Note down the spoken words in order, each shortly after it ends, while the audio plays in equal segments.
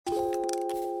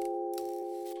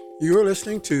You're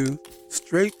listening to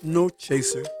Straight No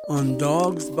Chaser on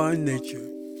Dogs by Nature.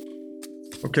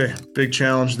 Okay, big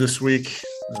challenge this week,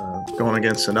 going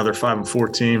against another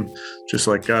 5-4 team, just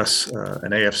like us,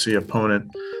 an AFC opponent,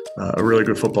 a really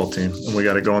good football team. And we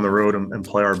got to go on the road and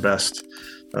play our best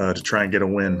to try and get a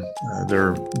win.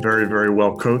 They're very, very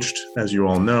well coached, as you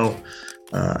all know.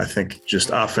 I think just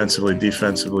offensively,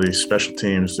 defensively, special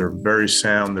teams, they're very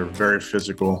sound. They're very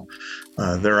physical.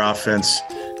 Their offense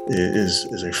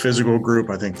is a physical group.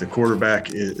 I think the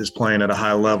quarterback is playing at a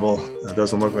high level.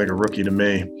 Doesn't look like a rookie to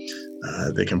me.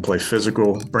 They can play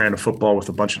physical brand of football with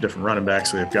a bunch of different running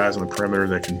backs. They have guys on the perimeter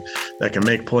that can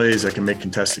make plays, that can make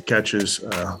contested catches,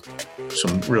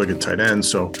 some really good tight ends.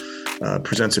 So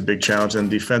presents a big challenge. And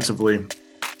defensively,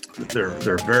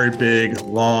 they're very big,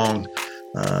 long,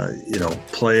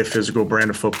 play a physical brand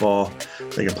of football.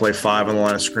 They can play 5 on the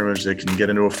line of scrimmage. They can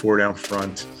get into a 4 down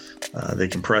front. They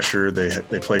can pressure.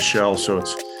 They play shell. So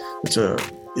it's an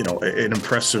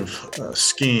impressive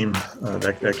scheme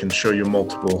that can show you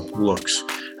multiple looks.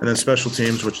 And then special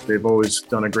teams, which they've always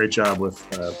done a great job with,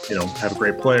 have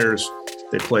great players.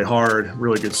 They play hard,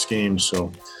 really good schemes.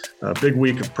 So a big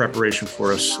week of preparation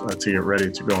for us to get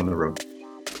ready to go on the road.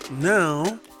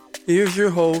 Now, here's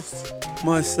your host,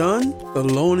 my son,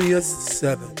 Thelonious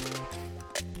 7.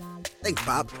 Thanks,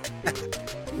 Bob.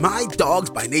 My Dogs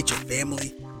by Nature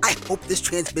family, I hope this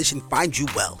transmission finds you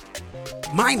well.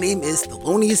 My name is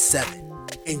Thelonious 7,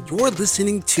 and you're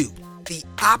listening to The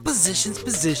Opposition's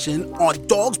Position on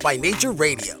Dogs by Nature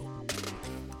Radio.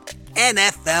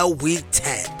 NFL Week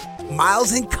 10.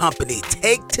 Miles and company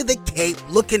take to the Cape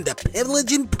looking to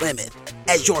pillage in Plymouth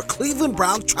as your Cleveland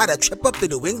Browns try to trip up the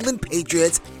New England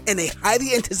Patriots in a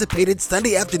highly anticipated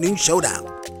Sunday afternoon showdown.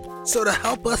 So to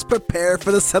help us prepare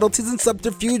for the subtleties and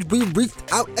subterfuge, we reached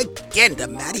out again to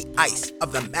Matty Ice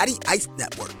of the Matty Ice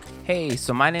Network. Hey,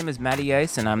 so my name is Matty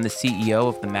Ice, and I'm the CEO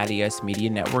of the Matty Ice Media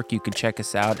Network. You can check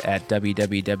us out at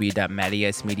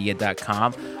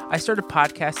www.mattyIcemedia.com. I started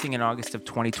podcasting in August of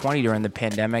 2020 during the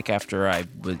pandemic after I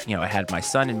had my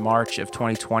son in March of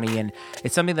 2020, and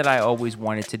it's something that I always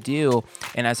wanted to do.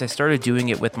 And as I started doing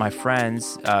it with my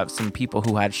friends, some people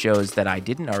who had shows that I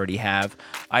didn't already have,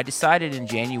 I decided in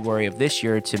January of this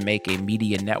year to make a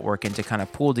media network and to kind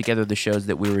of pool together the shows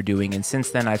that we were doing. And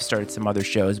since then, I've started some other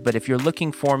shows. But if you're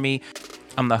looking for me,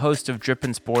 I'm the host of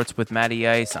Drippin' Sports with Matty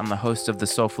Ice. I'm the host of the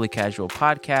Soulfully Casual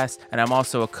podcast, and I'm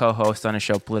also a co-host on a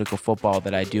show, Political Football,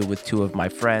 that I do with 2 of my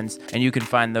friends. And you can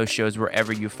find those shows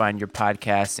wherever you find your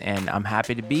podcasts. And I'm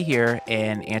happy to be here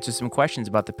and answer some questions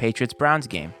about the Patriots-Browns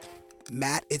game.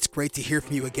 Matt, it's great to hear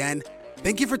from you again.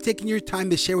 Thank you for taking your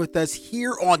time to share with us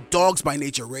here on Dogs by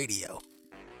Nature Radio.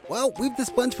 Well, we've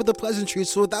dispensed with the pleasantries,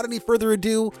 so without any further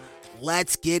ado,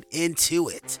 let's get into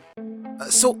it.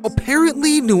 So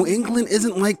apparently New England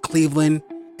isn't like Cleveland,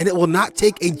 and it will not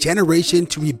take a generation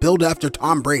to rebuild after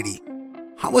Tom Brady.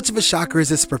 How much of a shocker is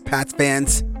this for Pats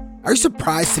fans? Are you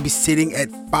surprised to be sitting at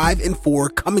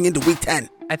 5-4 coming into Week 10?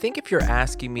 I think if you're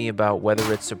asking me about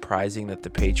whether it's surprising that the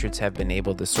Patriots have been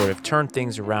able to sort of turn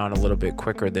things around a little bit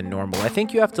quicker than normal, I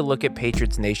think you have to look at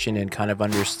Patriots Nation and kind of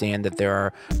understand that there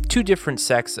are 2 different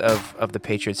sects of the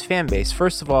Patriots fan base.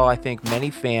 First of all, I think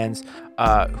many fans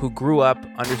who grew up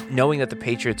knowing that the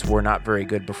Patriots were not very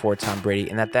good before Tom Brady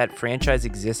and that franchise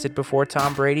existed before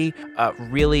Tom Brady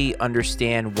really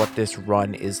understand what this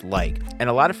run is like. And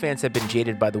a lot of fans have been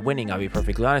jaded by the winning, I'll be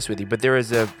perfectly honest with you, but there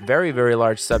is a very, very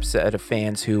large subset of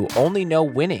fans who only know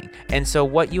winning. And so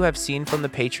what you have seen from the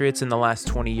Patriots in the last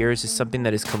 20 years is something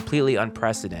that is completely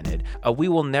unprecedented. We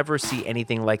will never see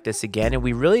anything like this again, and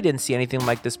we really didn't see anything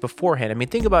like this beforehand. I mean,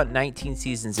 think about 19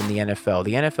 seasons in the NFL.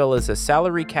 The NFL is a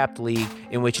salary-capped league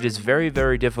in which it is very,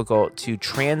 very difficult to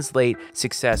translate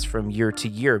success from year to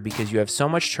year because you have so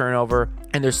much turnover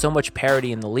and there's so much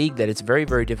parity in the league that it's very,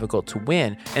 very difficult to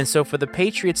win. And so for the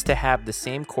Patriots to have the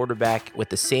same quarterback with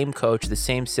the same coach, the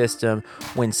same system,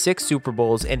 win 6 Super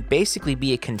Bowls, and basically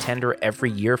be a contender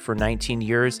every year for 19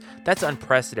 years, that's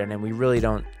unprecedented, and we really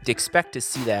don't expect to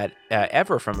see that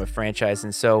ever from a franchise.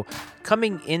 And so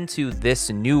coming into this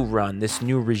new run, this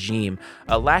new regime,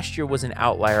 last year was an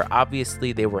outlier.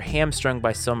 Obviously, they were hamstrung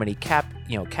by so many cap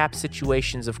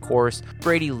situations, of course,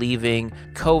 Brady leaving,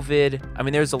 COVID. I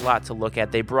mean, there's a lot to look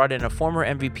at. They brought in a former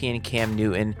MVP in Cam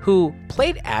Newton, who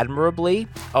played admirably,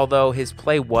 although his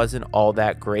play wasn't all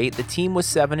that great. The team was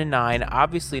 7-9,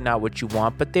 obviously not what you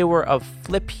want, but they were a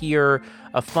flip here,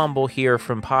 a fumble here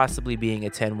from possibly being a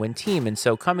 10-win team. And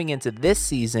so coming into this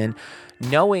season,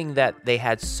 knowing that they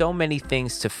had so many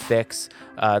things to fix,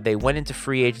 they went into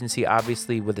free agency,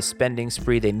 obviously, with a spending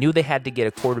spree. They knew they had to get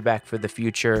a quarterback for the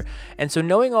future. And so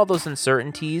knowing all those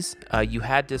uncertainties, you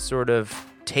had to sort of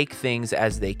take things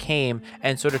as they came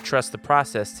and sort of trust the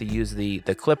process, to use the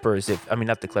Clippers,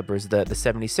 not the Clippers, the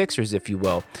 76ers, if you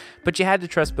will. But you had to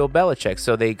trust Bill Belichick.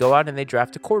 So they go out and they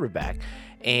draft a quarterback,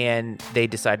 and they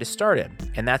decide to start him.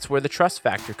 And that's where the trust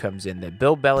factor comes in, that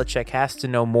Bill Belichick has to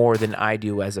know more than I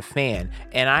do as a fan.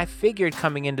 And I figured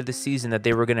coming into the season that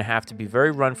they were going to have to be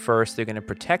very run first. They're going to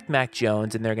protect Mac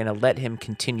Jones, and they're going to let him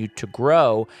continue to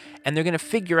grow, and they're going to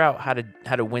figure out how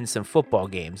to win some football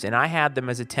games. And I had them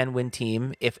as a 10-win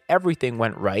team if everything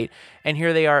went right. And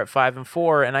here they are at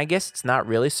 5-4. And I guess it's not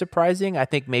really surprising. I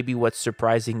think maybe what's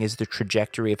surprising is the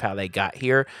trajectory of how they got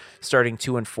here, starting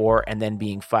 2-4 and then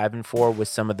being 5-4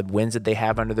 with some of the wins that they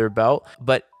have under their belt.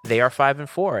 But they are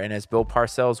 5-4. And as Bill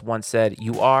Parcells once said,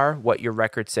 you are what your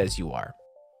record says you are.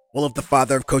 Well, if the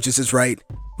father of coaches is right,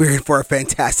 we're in for a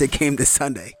fantastic game this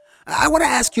Sunday. I want to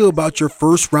ask you about your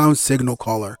first round signal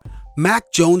caller.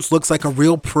 Mac Jones looks like a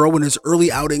real pro in his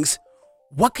early outings.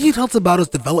 What can you tell us about his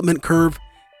development curve?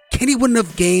 Can he win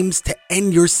enough games to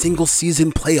end your single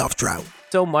season playoff drought?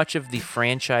 So much of the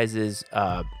franchise's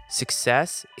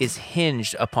success is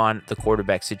hinged upon the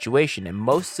quarterback situation. And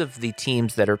most of the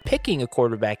teams that are picking a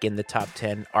quarterback in the top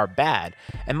 10 are bad.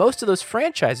 And most of those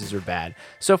franchises are bad.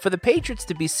 So for the Patriots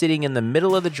to be sitting in the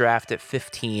middle of the draft at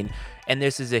 15, and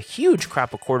this is a huge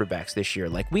crop of quarterbacks this year,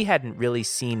 like we hadn't really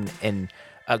seen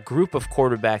a group of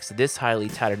quarterbacks this highly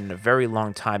touted in a very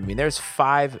long time. I mean, there's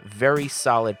 5 very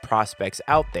solid prospects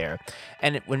out there.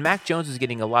 And when Mac Jones was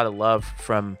getting a lot of love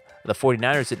from the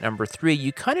 49ers at number 3,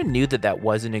 you kind of knew that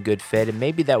wasn't a good fit, and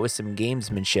maybe that was some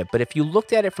gamesmanship. But if you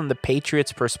looked at it from the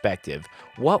Patriots' perspective,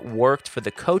 what worked for the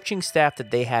coaching staff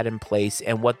that they had in place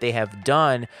and what they have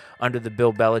done under the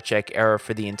Bill Belichick era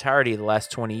for the entirety of the last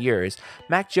 20 years,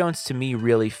 Mac Jones to me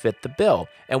really fit the bill.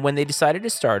 And when they decided to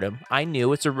start him, I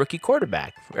knew it's a rookie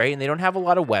quarterback, right? And they don't have a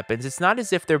lot of weapons. It's not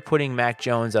as if they're putting Mac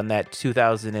Jones on that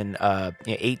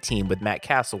 2018 with Matt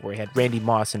Castle, where he had Randy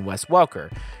Moss and Wes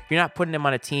Welker. You're not putting him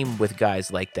on a team with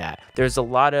guys like that. There's a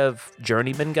lot of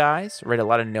journeyman guys, right? A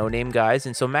lot of no-name guys.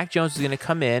 And so Mac Jones is going to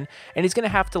come in, and he's going to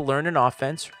have to learn an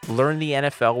offense, learn the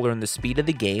NFL, learn the speed of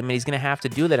the game, and he's going to have to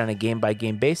do that on a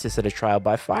game-by-game basis at a trial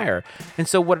by fire. And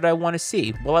so what did I want to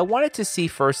see? Well, I wanted to see,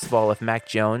 first of all, if Mac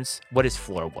Jones, what his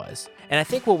floor was. And I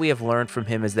think what we have learned from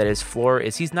him is that his floor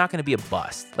is he's not going to be a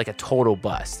bust, like a total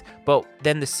bust. But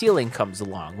then the ceiling comes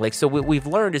along. So what we've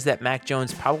learned is that Mac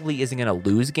Jones probably isn't going to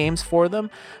lose games for them.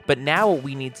 But now what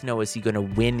we need to know is he going to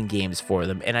win games for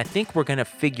them. And I think we're going to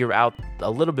figure out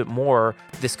a little bit more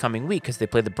this coming week, because they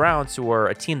play the Browns, who are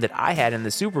a team that I had in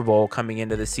the Super Bowl coming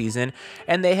into the season.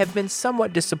 And they have been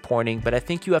somewhat disappointing. But I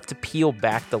think you have to peel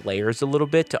back the layers a little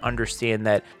bit to understand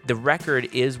that the record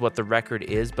is what the record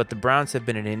is. But the Browns have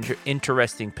been in an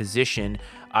interesting position,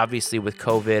 obviously with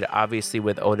COVID, obviously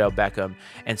with Odell Beckham.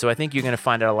 And so I think you're going to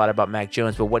find out a lot about Mac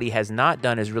Jones, but what he has not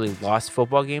done is really lost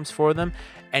football games for them.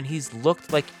 And he's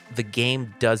looked like the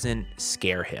game doesn't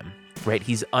scare him, right?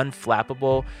 He's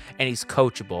unflappable and he's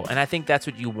coachable. And I think that's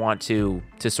what you want to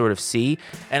sort of see.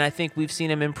 And I think we've seen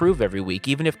him improve every week.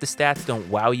 Even if the stats don't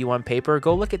wow you on paper,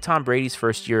 go look at Tom Brady's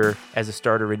first year as a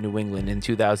starter in New England in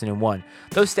 2001.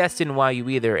 Those stats didn't wow you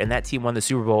either, and that team won the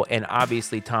Super Bowl, and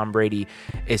obviously Tom Brady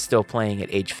is still playing at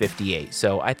age 58.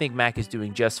 So I think Mac is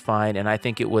doing just fine, and I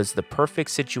think it was the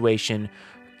perfect situation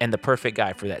and the perfect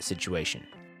guy for that situation.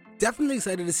 Definitely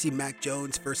excited to see Mac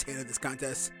Jones firsthand in this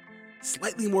contest.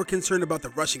 Slightly more concerned about the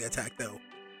rushing attack, though.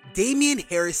 Damian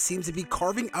Harris seems to be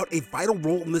carving out a vital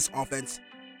role in this offense.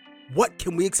 What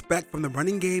can we expect from the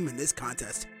running game in this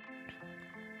contest?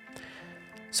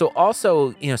 So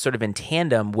also, sort of in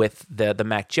tandem with the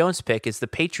Mac Jones pick is the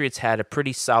Patriots had a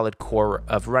pretty solid core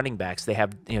of running backs. They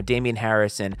have, Damian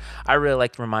Harris, and I really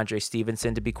liked Ramondre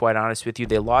Stevenson, to be quite honest with you.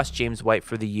 They lost James White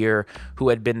for the year, who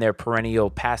had been their perennial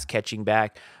pass-catching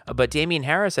back. But Damian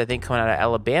Harris, I think, coming out of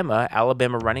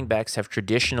Alabama running backs have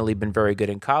traditionally been very good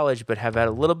in college, but have had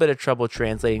a little bit of trouble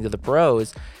translating to the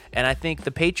pros. And I think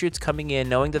the Patriots coming in,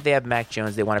 knowing that they have Mac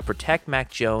Jones, they want to protect Mac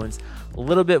Jones, a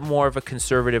little bit more of a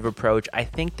conservative approach. I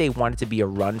think they want it to be a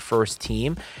run-first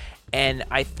team. And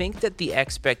I think that the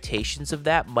expectations of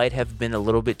that might have been a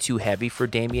little bit too heavy for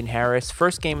Damian Harris.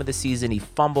 First game of the season, he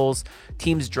fumbles.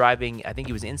 Team's driving. I think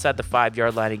he was inside the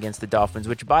 5-yard line against the Dolphins,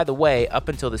 which, by the way, up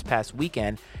until this past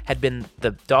weekend, had been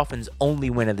the Dolphins' only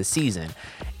win of the season.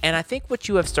 And I think what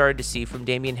you have started to see from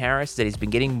Damian Harris is that he's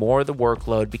been getting more of the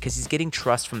workload because he's getting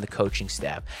trust from the coaching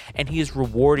staff, and he is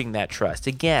rewarding that trust.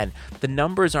 Again, the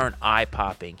numbers aren't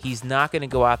eye-popping. He's not going to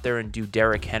go out there and do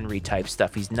Derrick Henry type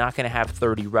stuff. He's not going to have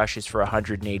 30 rushes for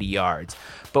 180 yards.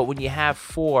 But when you have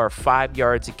 4 or 5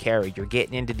 yards a carry, you're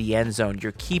getting into the end zone,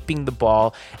 you're keeping the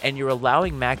ball, and you're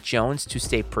allowing Mac Jones to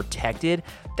stay protected,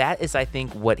 That is, I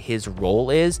think, what his role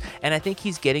is, and I think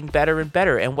he's getting better and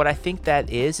better. And what I think that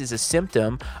is a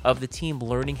symptom of the team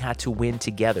learning how to win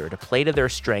together, to play to their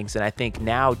strengths. And I think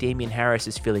now Damian Harris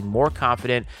is feeling more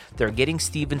confident. They're getting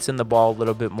Stevenson the ball a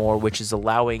little bit more, which is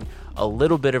allowing a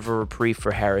little bit of a reprieve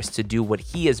for Harris to do what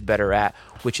he is better at,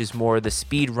 which is more the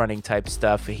speed running type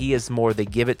stuff. He is more the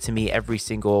give it to me every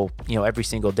single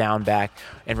down back.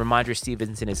 And Ramondre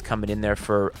Stevenson is coming in there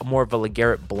for more of a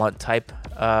LeGarrette Blount type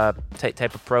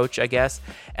approach, I guess.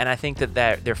 And I think that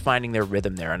they're finding their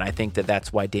rhythm there. And I think that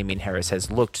that's why Damian Harris has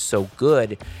looked so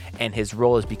good, and his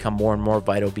role has become more and more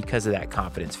vital because of that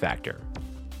confidence factor.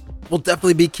 We'll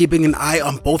definitely be keeping an eye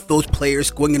on both those players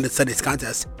going into Sunday's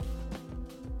contest.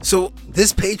 So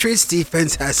this Patriots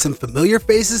defense has some familiar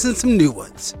faces and some new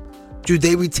ones. Do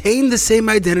they retain the same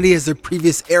identity as their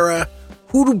previous era?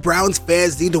 Who do Browns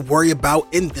fans need to worry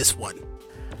about in this one?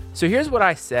 So here's what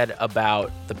I said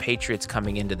about the Patriots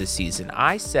coming into the season.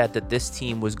 I said that this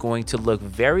team was going to look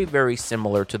very, very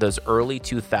similar to those early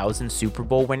 2000 Super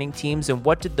Bowl winning teams. And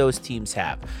what did those teams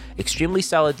have? Extremely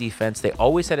solid defense. They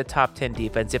always had a top 10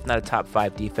 defense, if not a top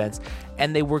 5 defense.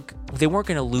 And they weren't going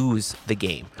to lose the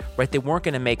game, right? They weren't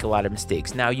going to make a lot of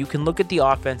mistakes. Now, you can look at the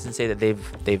offense and say that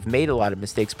they've made a lot of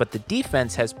mistakes, but the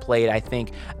defense has played, I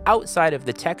think, outside of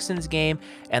the Texans game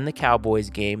and the Cowboys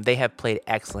game, they have played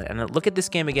excellent. And look at this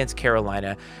game against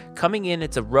Carolina. Coming in,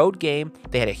 it's a road game.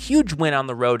 They had a huge win on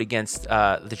the road against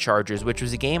the Chargers, which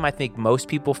was a game I think most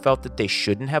people felt that they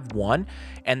shouldn't have won,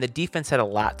 and the defense had a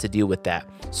lot to do with that.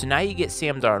 So now you get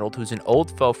Sam Darnold, who's an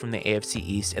old foe from the AFC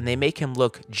East, and they make him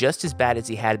look just as bad as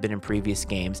he had been in previous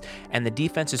games, and the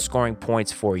defense is scoring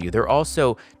points for you. They're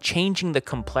also changing the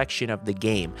complexion of the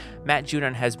game. Matt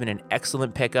Judon has been an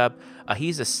excellent pickup.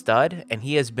 He's a stud, and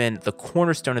he has been the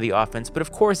cornerstone of the offense, but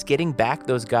of course, getting back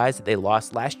those guys that they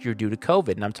lost last year due to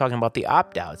COVID, and I'm talking about the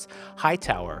opt-outs.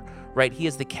 Hightower, right? He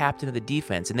is the captain of the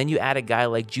defense. And then you add a guy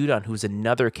like Judon, who's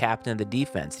another captain of the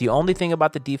defense. The only thing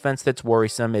about the defense that's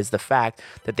worrisome is the fact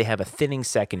that they have a thinning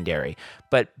secondary.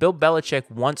 But Bill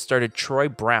Belichick once started Troy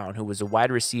Brown, who was a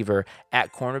wide receiver,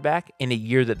 at cornerback in a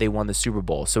year that they won the Super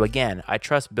Bowl. So again, I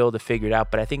trust Bill to figure it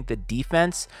out, but I think the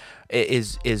defense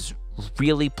is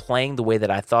really playing the way that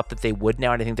I thought that they would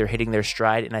now, and I think they're hitting their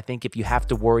stride. And I think if you have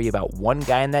to worry about one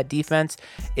guy in that defense,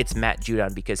 it's Matt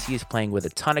Judon, because he is playing with a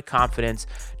ton of confidence,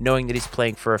 knowing that he's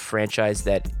playing for a franchise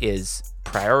that is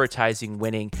prioritizing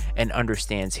winning and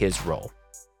understands his role.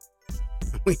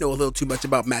 We know a little too much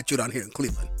about Matt Judon here in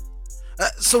Cleveland.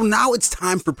 So now it's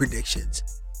time for predictions.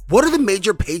 What are the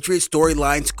major Patriots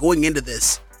storylines going into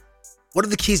this? What are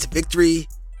the keys to victory?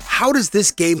 How does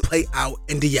this game play out,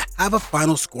 and do you have a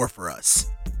final score for us?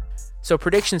 So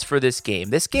predictions for this game.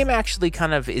 This game actually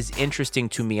kind of is interesting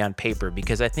to me on paper,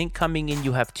 because I think coming in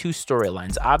you have two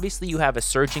storylines. Obviously, you have a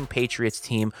surging Patriots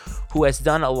team who has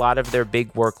done a lot of their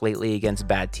big work lately against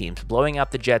bad teams. Blowing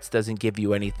out the Jets doesn't give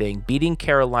you anything. Beating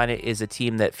Carolina is a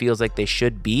team that feels like they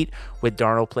should beat, with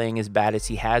Darnold playing as bad as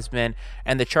he has been.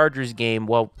 And the Chargers game,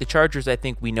 well, the Chargers I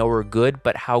think we know are good,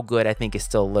 but how good I think is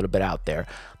still a little bit out there.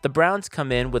 The Browns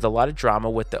come in with a lot of drama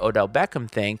with the Odell Beckham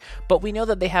thing, but we know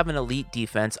that they have an elite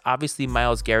defense. Obviously,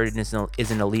 Myles Garrett is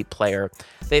an elite player.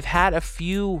 They've had a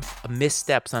few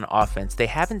missteps on offense. They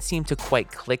haven't seemed to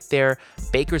quite click there.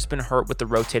 Baker's been hurt with the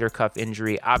rotator cuff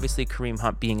injury. Obviously, Kareem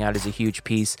Hunt being out is a huge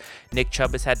piece. Nick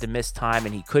Chubb has had to miss time,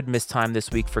 and he could miss time this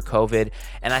week for COVID.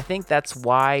 And I think that's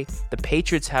why the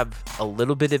Patriots have a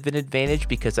little bit of an advantage,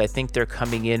 because I think they're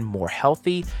coming in more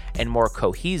healthy and more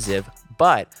cohesive.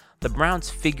 But the Browns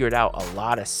figured out a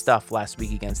lot of stuff last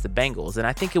week against the Bengals, and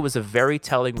I think it was a very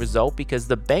telling result, because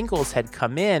the Bengals had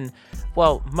come in,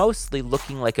 well, mostly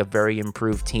looking like a very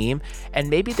improved team, and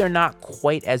maybe they're not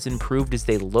quite as improved as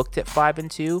they looked at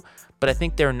 5-2, but I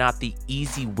think they're not the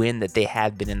easy win that they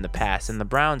had been in the past, and the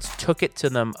Browns took it to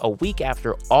them a week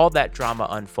after all that drama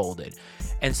unfolded.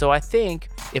 And so I think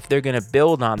if they're going to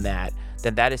build on that,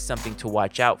 then that is something to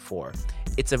watch out for.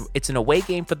 It's an away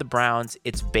game for the Browns.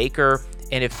 It's Baker,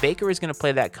 and if Baker is going to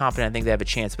play that confident, I think they have a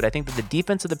chance. But I think that the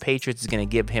defense of the Patriots is going to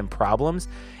give him problems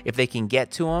if they can get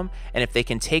to him, and if they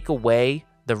can take away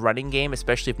the running game,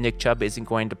 especially if Nick Chubb isn't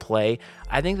going to play.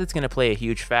 I think that's going to play a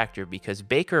huge factor, because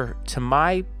Baker,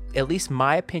 at least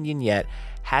my opinion yet,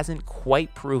 hasn't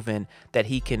quite proven that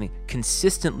he can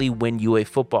consistently win you a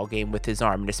football game with his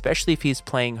arm, and especially if he's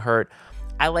playing hurt.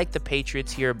 I like the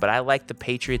Patriots here, but I like the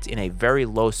Patriots in a very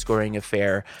low-scoring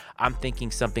affair. I'm thinking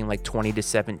something like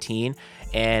 20-17,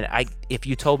 and if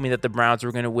you told me that the Browns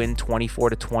were going to win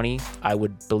 24-20, I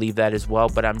would believe that as well,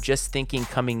 but I'm just thinking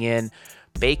coming in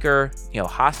Baker,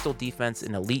 hostile defense,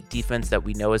 an elite defense that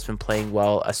we know has been playing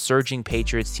well, a surging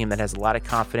Patriots team that has a lot of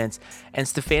confidence, and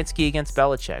Stefanski against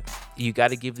Belichick. You got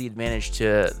to give the advantage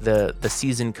to the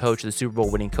seasoned coach, the Super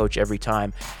Bowl winning coach every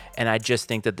time. And I just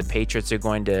think that the Patriots are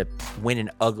going to win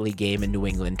an ugly game in New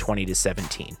England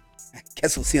 20-17.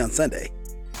 Guess we'll see on Sunday.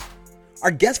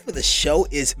 Our guest for the show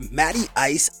is Matty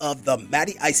Ice of the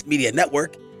Matty Ice Media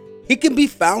Network. He can be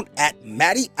found at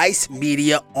Matty Ice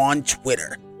Media on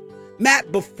Twitter.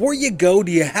 Matt, before you go,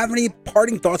 do you have any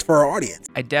parting thoughts for our audience?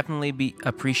 I definitely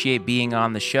appreciate being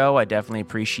on the show. I definitely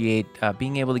appreciate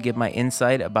being able to give my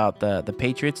insight about the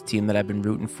Patriots, team that I've been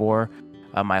rooting for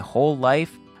my whole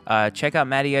life. Check out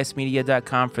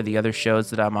MattyIceMedia.com for the other shows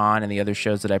that I'm on and the other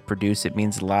shows that I produce. It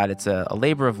means a lot. It's a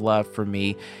labor of love for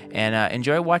me. And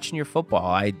enjoy watching your football.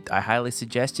 I highly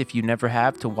suggest, if you never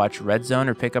have, to watch Red Zone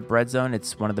or pick up Red Zone.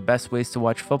 It's one of the best ways to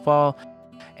watch football.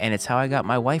 And it's how I got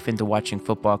my wife into watching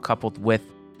football, coupled with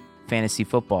fantasy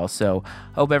football. So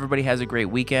hope everybody has a great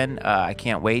weekend. I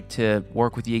can't wait to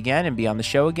work with you again and be on the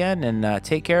show again. And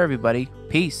take care, everybody.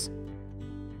 Peace.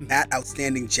 Matt,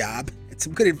 outstanding job and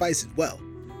some good advice as well.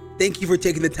 Thank you for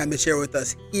taking the time to share with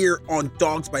us here on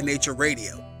Dogs by Nature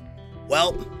Radio.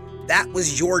 Well, that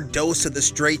was your dose of the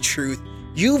straight truth.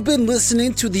 You've been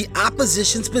listening to the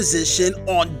Opposition's Position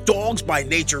on Dogs by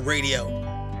Nature Radio.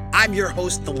 I'm your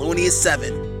host,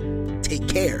 Thelonious7. Take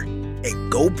care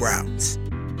and go Browns.